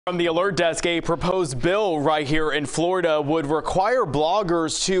From the alert desk, a proposed bill right here in Florida would require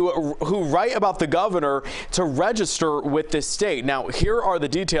bloggers who write about the governor to register with the state. Now, here are the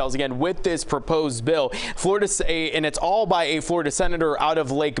details again with this proposed bill. And it's all by a Florida senator out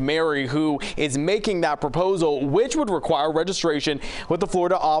of Lake Mary who is making that proposal, which would require registration with the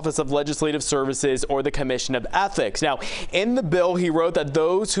Florida Office of Legislative Services or the Commission of Ethics. Now, in the bill, he wrote that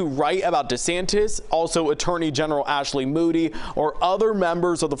those who write about DeSantis, also Attorney General Ashley Moody, or other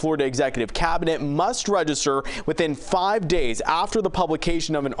members of the Florida Executive Cabinet must register within 5 days after the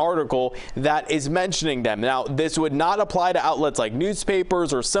publication of an article that is mentioning them. Now, this would not apply to outlets like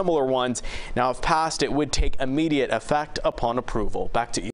newspapers or similar ones. Now, if passed, it would take immediate effect upon approval. Back to you.